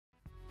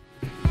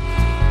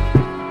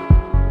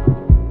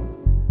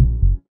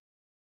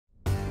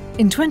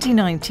In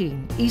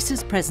 2019,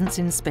 ESA's presence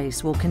in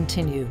space will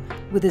continue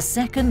with a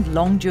second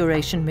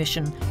long-duration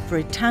mission for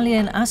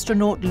Italian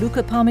astronaut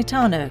Luca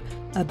Parmitano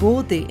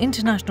aboard the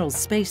International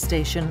Space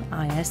Station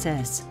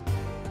ISS.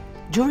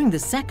 During the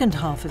second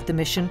half of the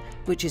mission,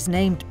 which is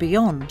named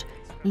Beyond,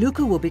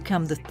 Luca will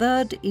become the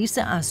third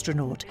ESA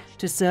astronaut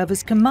to serve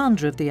as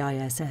commander of the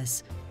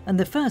ISS and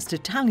the first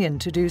Italian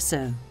to do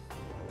so.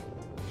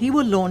 He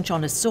will launch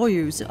on a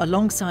Soyuz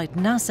alongside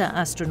NASA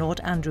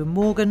astronaut Andrew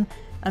Morgan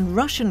and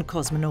Russian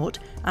cosmonaut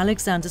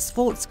Alexander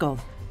Svortskov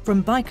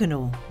from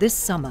Baikonur this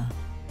summer.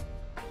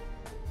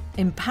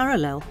 In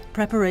parallel,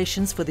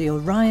 preparations for the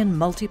Orion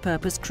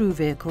multipurpose crew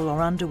vehicle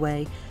are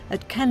underway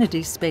at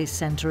Kennedy Space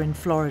Center in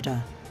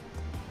Florida.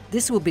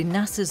 This will be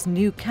NASA's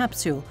new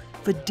capsule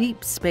for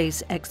deep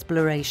space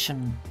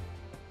exploration.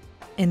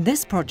 In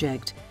this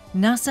project,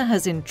 NASA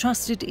has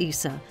entrusted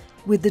ESA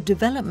with the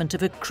development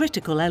of a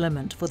critical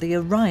element for the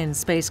Orion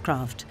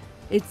spacecraft,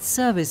 its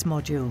service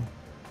module.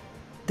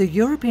 The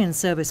European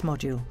service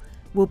module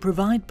will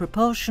provide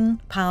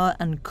propulsion, power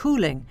and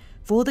cooling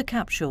for the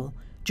capsule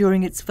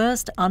during its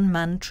first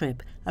unmanned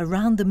trip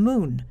around the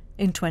Moon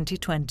in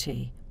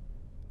 2020.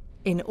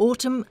 In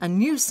autumn, a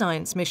new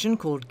science mission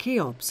called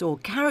Cheops, or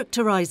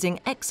Characterizing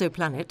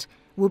Exoplanet,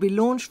 will be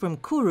launched from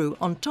Kourou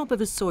on top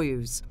of a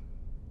Soyuz.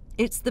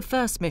 It's the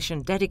first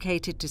mission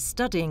dedicated to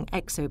studying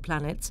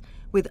exoplanets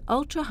with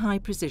ultra-high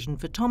precision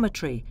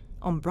photometry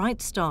on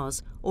bright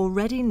stars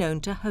already known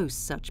to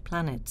host such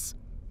planets.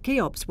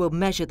 Cheops will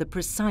measure the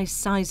precise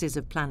sizes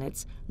of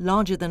planets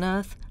larger than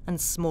Earth and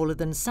smaller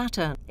than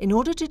Saturn in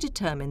order to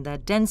determine their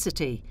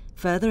density,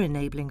 further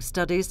enabling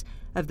studies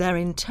of their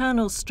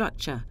internal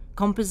structure,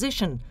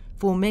 composition,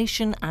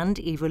 formation and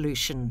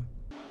evolution.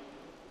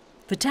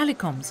 For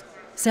telecoms,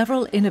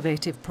 several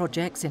innovative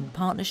projects in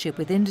partnership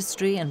with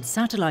industry and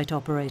satellite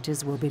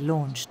operators will be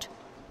launched.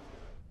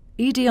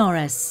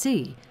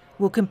 EDRS-C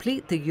will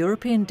complete the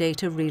European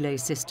Data Relay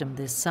System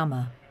this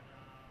summer.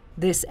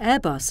 This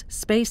Airbus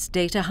Space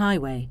Data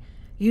Highway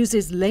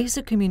uses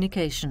laser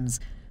communications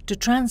to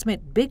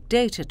transmit big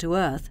data to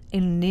Earth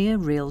in near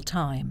real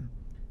time.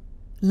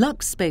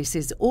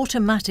 LuxSpace's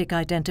Automatic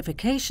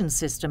Identification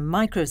System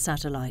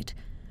microsatellite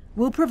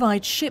will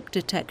provide ship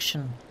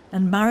detection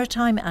and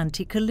maritime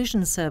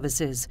anti-collision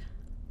services,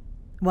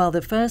 while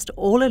the first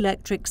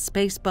all-electric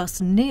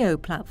Spacebus Neo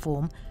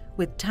platform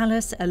with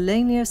Thales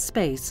Alenia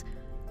Space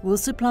will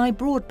supply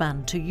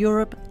broadband to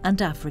Europe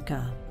and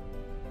Africa.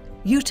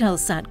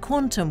 Eutelsat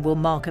Quantum will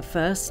mark a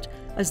first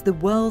as the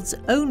world's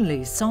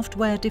only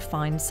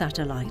software-defined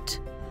satellite.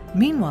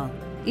 Meanwhile,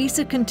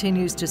 ESA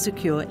continues to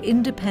secure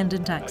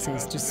independent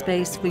access to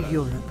space for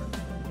Europe.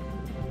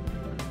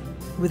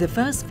 With the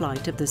first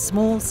flight of the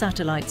Small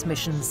Satellites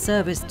Mission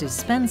Service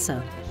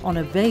Dispenser on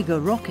a Vega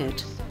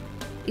rocket,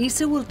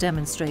 ESA will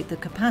demonstrate the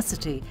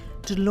capacity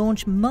to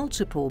launch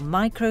multiple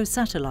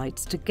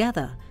microsatellites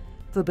together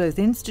for both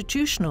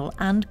institutional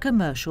and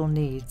commercial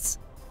needs.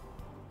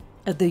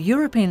 At the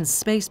European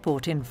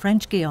Spaceport in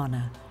French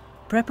Guiana,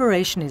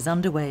 preparation is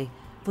underway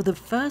for the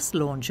first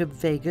launch of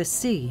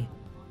Vega-C,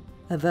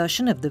 a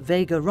version of the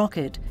Vega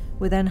rocket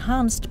with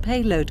enhanced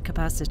payload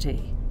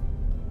capacity.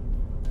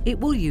 It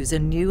will use a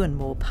new and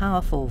more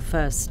powerful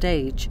first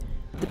stage,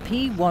 the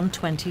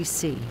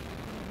P-120C.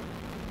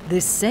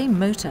 This same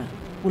motor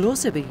will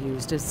also be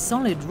used as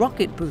solid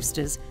rocket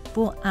boosters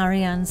for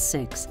Ariane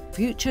 6,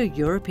 future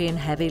European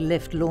heavy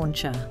lift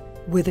launcher,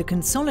 with a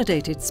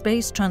consolidated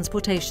space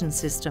transportation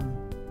system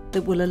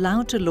that will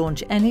allow to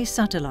launch any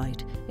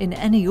satellite in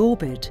any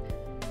orbit.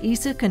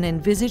 ESA can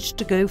envisage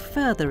to go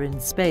further in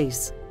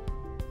space.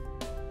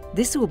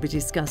 This will be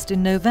discussed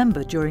in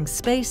November during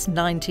Space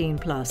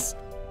 19+,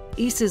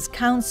 ESA's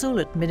council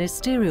at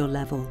ministerial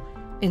level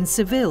in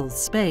Seville,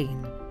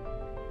 Spain.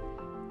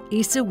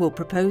 ESA will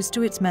propose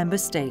to its member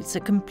states a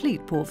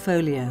complete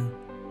portfolio: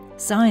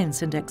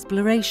 science and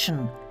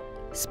exploration,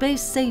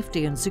 space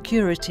safety and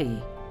security,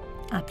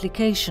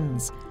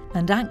 applications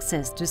and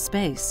access to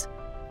space.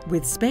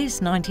 With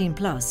Space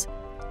 19+,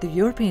 the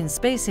European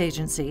Space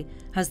Agency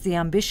has the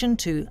ambition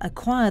to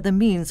acquire the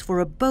means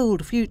for a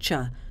bold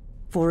future,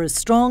 for a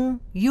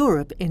strong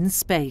Europe in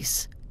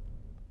space.